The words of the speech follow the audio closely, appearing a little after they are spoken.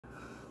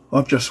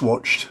I've just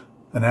watched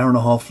an hour and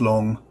a half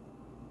long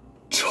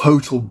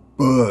total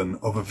burn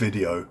of a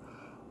video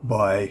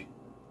by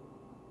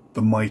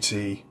the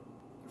mighty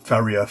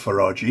Farya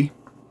Faraji.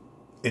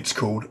 It's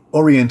called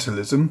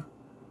Orientalism,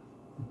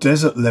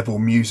 Desert Level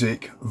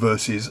Music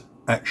versus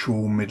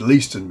Actual Middle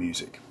Eastern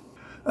Music.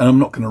 And I'm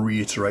not going to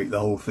reiterate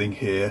the whole thing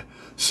here.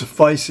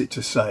 Suffice it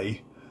to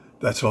say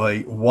that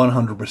I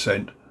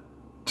 100%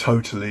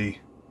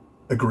 totally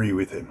agree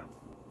with him.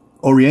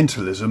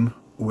 Orientalism,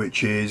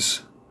 which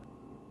is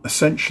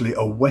essentially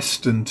a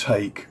Western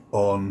take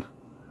on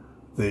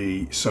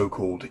the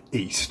so-called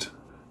East,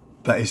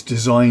 that is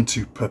designed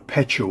to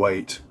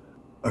perpetuate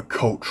a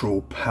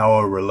cultural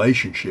power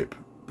relationship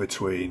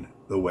between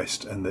the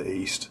West and the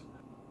East,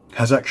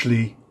 has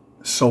actually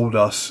sold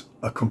us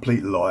a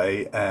complete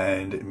lie,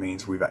 and it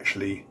means we've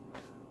actually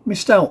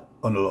missed out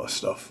on a lot of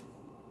stuff.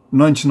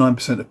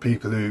 99% of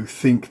people who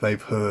think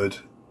they've heard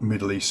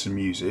Middle Eastern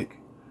music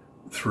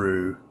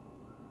through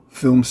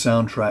film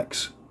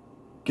soundtracks,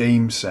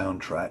 game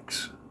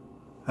soundtracks,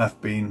 have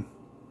been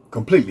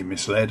completely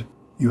misled.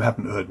 You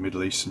haven't heard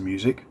Middle Eastern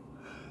music.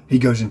 He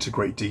goes into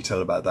great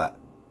detail about that.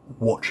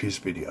 Watch his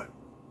video.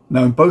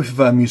 Now, in both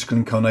of our musical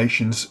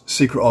incarnations,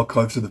 Secret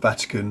Archives of the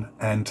Vatican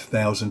and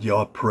Thousand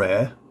Yard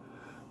Prayer,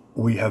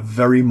 we have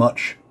very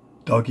much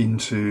dug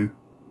into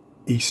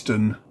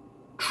Eastern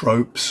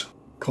tropes,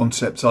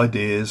 concepts,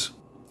 ideas,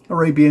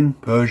 Arabian,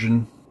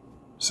 Persian,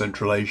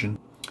 Central Asian,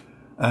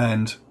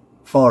 and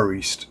Far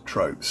East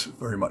tropes,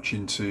 very much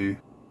into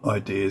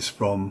ideas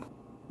from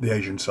the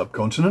Asian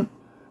subcontinent.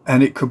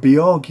 And it could be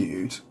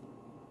argued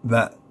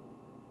that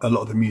a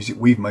lot of the music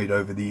we've made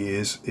over the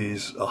years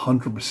is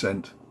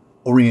 100%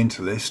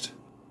 Orientalist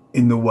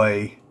in the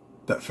way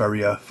that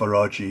Farya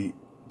Faraji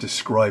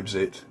describes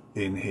it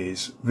in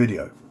his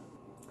video.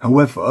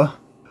 However,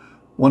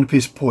 one of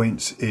his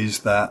points is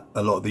that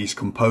a lot of these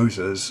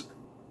composers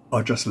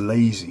are just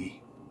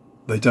lazy.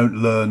 They don't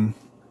learn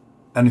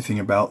anything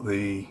about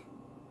the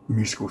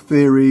musical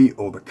theory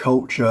or the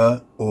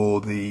culture or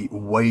the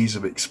ways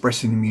of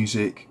expressing the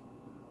music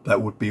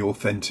that would be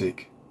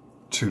authentic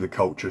to the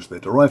cultures they're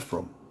derived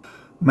from.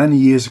 Many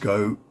years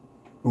ago,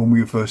 when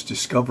we were first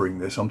discovering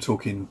this, I'm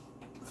talking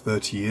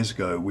 30 years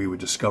ago, we were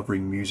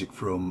discovering music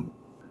from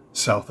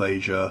South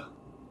Asia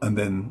and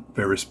then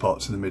various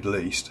parts of the Middle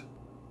East.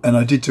 And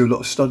I did do a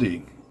lot of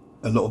studying,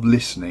 a lot of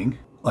listening.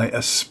 I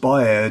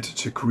aspired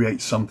to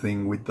create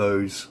something with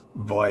those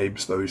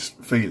vibes, those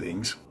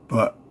feelings,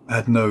 but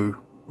had no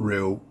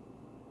real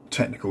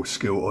technical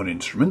skill on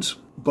instruments.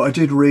 But I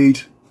did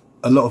read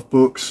a lot of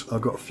books.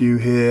 I've got a few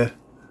here,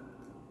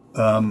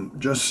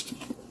 just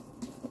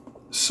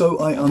so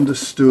I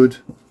understood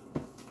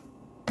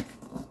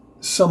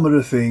some of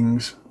the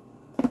things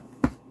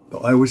that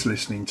I was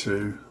listening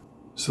to,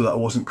 so that I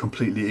wasn't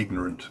completely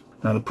ignorant.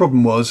 Now, the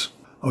problem was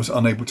I was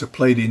unable to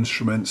play the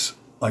instruments.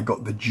 I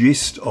got the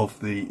gist of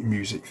the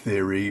music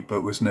theory,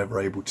 but was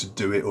never able to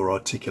do it or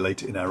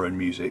articulate it in our own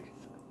music.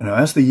 Now,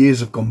 as the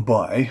years have gone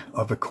by,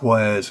 I've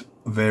acquired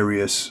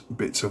various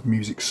bits of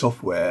music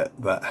software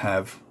that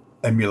have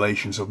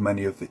emulations of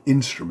many of the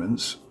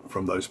instruments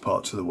from those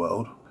parts of the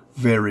world,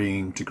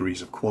 varying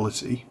degrees of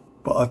quality.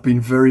 But I've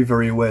been very,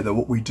 very aware that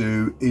what we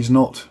do is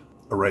not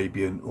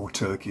Arabian or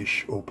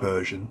Turkish or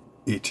Persian.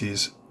 It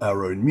is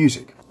our own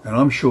music. And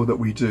I'm sure that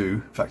we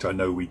do, in fact I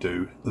know we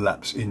do,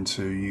 lapse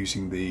into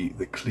using the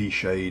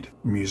cliched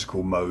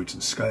musical modes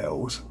and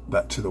scales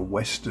that to the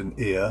Western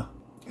ear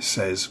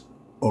says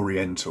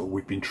Oriental.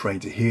 We've been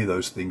trained to hear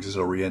those things as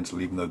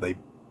Oriental, even though they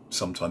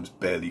sometimes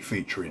barely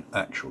feature in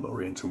actual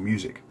Oriental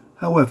music.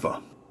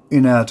 However,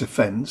 in our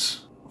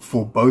defence,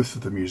 for both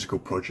of the musical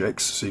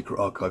projects, Secret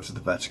Archives of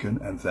the Vatican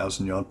and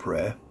Thousand Yard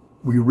Prayer,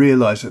 we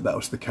realised that that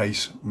was the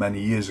case many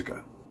years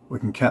ago. We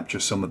can capture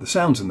some of the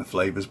sounds and the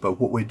flavours, but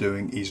what we're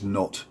doing is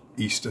not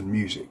Eastern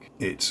music.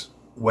 It's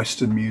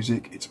Western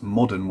music, it's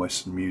modern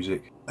Western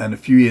music. And a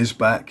few years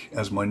back,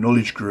 as my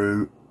knowledge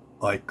grew,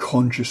 I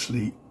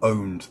consciously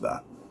owned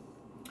that.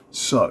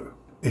 So,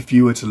 if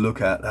you were to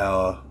look at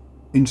our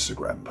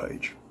Instagram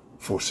page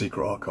for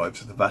Secret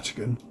Archives of the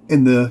Vatican,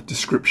 in the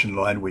description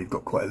line, we've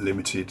got quite a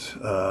limited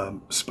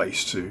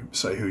space to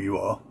say who you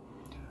are.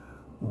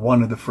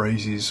 One of the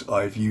phrases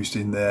I've used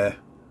in there,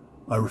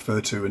 I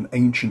refer to an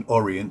ancient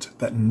Orient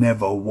that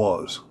never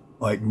was.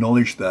 I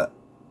acknowledge that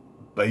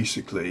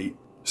basically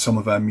some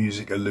of our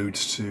music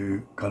alludes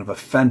to kind of a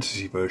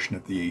fantasy version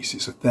of the East.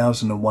 It's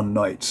 1001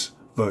 Nights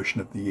version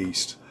of the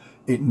East.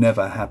 It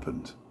never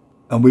happened.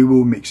 And we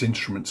will mix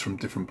instruments from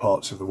different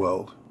parts of the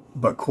world,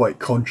 but quite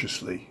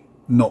consciously,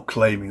 not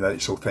claiming that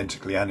it's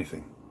authentically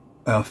anything.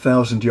 Our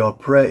Thousand Yard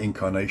Prayer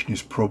incarnation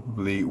is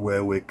probably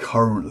where we're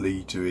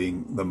currently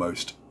doing the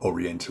most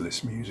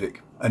Orientalist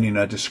music. And in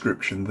our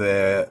description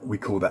there, we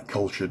call that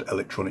cultured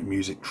electronic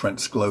music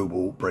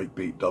trans-global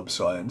breakbeat dub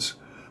science.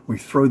 We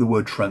throw the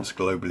word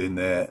trans-global in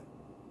there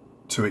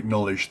to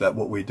acknowledge that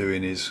what we're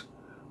doing is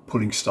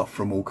pulling stuff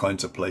from all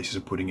kinds of places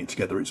and putting it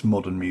together. It's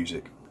modern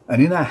music.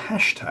 And in our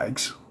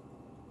hashtags,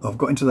 I've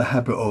got into the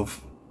habit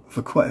of,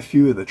 for quite a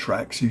few of the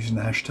tracks, using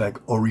the hashtag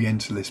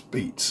Orientalist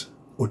Beats,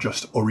 or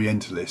just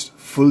Orientalist,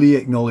 fully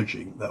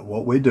acknowledging that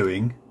what we're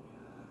doing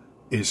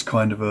is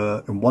kind of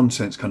in one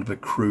sense, kind of a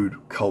crude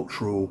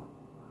cultural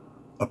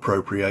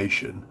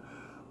appropriation,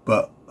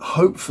 but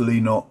hopefully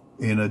not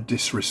in a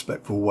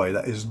disrespectful way.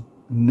 That has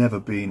never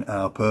been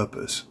our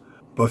purpose.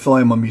 Both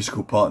I and my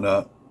musical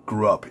partner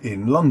grew up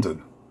in London,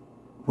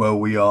 where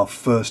we are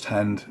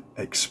first-hand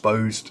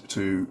exposed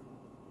to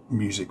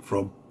music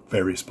from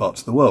various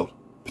parts of the world,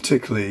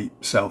 particularly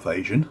South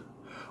Asian.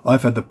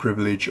 I've had the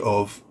privilege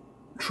of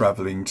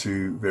travelling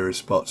to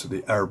various parts of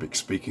the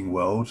Arabic-speaking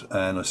world,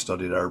 and I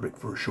studied Arabic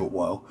for a short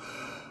while,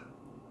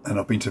 and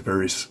I've been to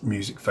various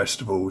music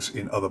festivals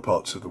in other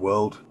parts of the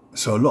world.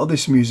 So a lot of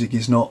this music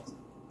is not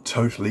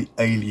totally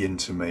alien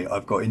to me.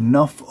 I've got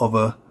enough of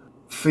a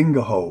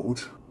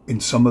fingerhold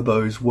in some of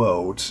those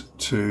worlds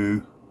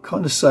to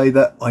kind of say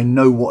that I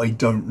know what I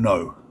don't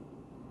know.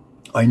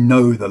 I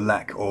know the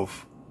lack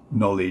of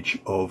knowledge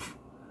of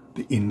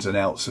the ins and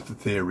outs of the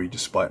theory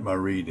despite my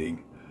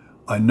reading.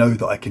 I know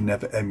that I can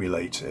never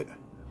emulate it.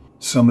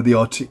 Some of the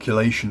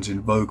articulations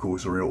in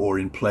vocals or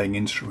in playing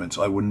instruments,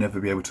 I will never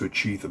be able to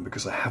achieve them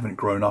because I haven't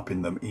grown up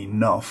in them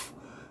enough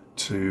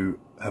to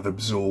have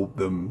absorbed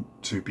them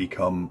to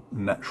become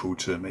natural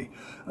to me.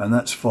 And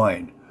that's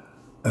fine,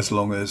 as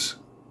long as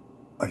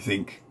I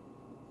think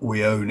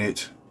we own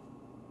it,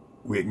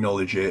 we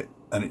acknowledge it,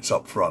 and it's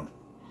up front.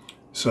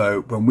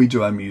 So when we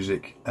do our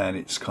music and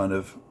it's kind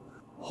of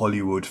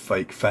Hollywood,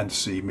 fake,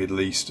 fantasy, Middle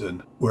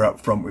Eastern, we're up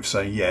front with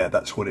saying, yeah,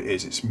 that's what it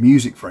is. It's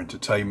music for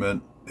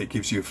entertainment. It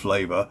gives you a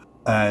flavour.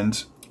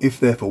 And if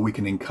therefore we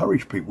can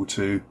encourage people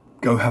to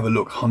go have a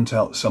look, hunt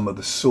out some of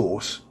the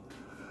source,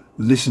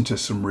 listen to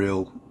some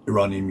real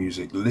Iranian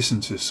music,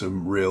 listen to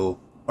some real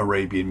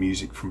Arabian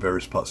music from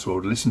various parts of the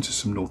world, listen to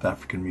some North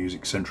African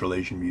music, Central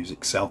Asian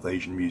music, South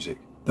Asian music,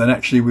 then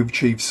actually we've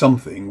achieved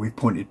something. We've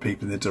pointed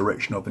people in the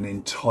direction of an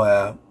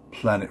entire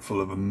planet full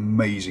of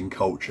amazing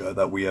culture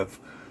that we have,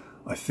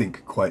 I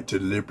think, quite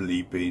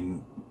deliberately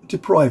been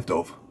deprived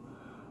of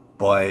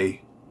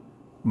by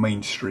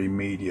mainstream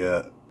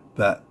media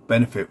that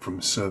benefit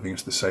from serving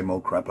us the same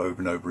old crap over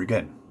and over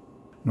again.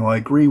 Now, I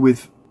agree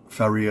with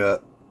Farya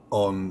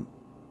on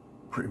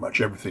pretty much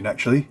everything,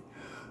 actually.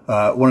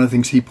 One of the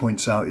things he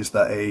points out is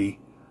that a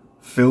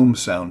film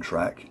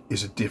soundtrack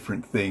is a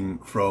different thing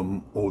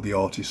from all the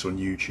artists on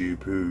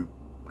YouTube who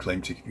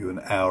claim to give you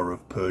an hour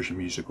of Persian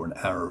music or an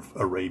hour of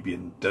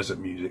Arabian desert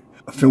music.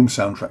 A film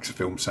soundtrack's a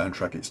film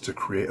soundtrack. It's to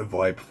create a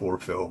vibe for a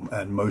film,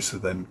 and most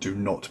of them do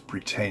not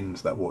pretend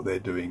that what they're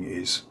doing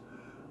is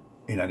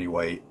in any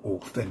way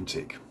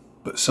authentic.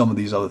 But some of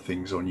these other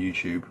things on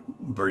YouTube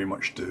very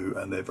much do,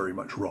 and they're very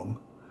much wrong.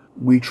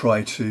 We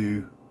try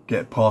to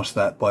get past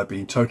that by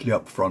being totally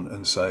upfront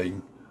and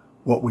saying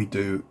what we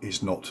do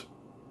is not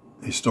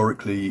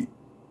historically,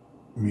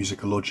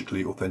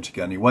 musicologically authentic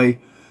in any way.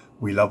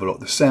 We love a lot of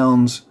the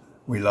sounds,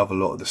 we love a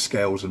lot of the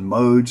scales and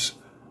modes,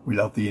 we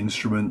love the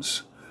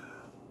instruments.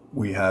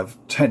 We have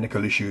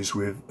technical issues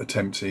with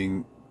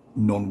attempting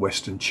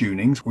non-Western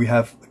tunings. We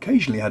have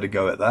occasionally had a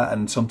go at that,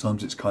 and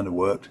sometimes it's kind of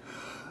worked.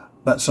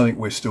 That's something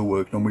we're still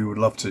working on. We would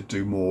love to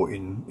do more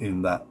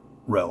in that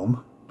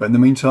realm. But in the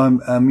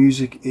meantime, our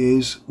music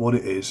is what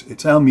it is.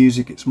 It's our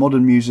music, it's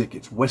modern music,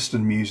 it's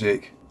Western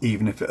music,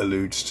 even if it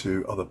alludes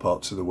to other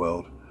parts of the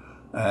world.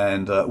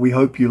 And we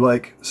hope you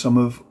like some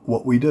of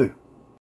what we do.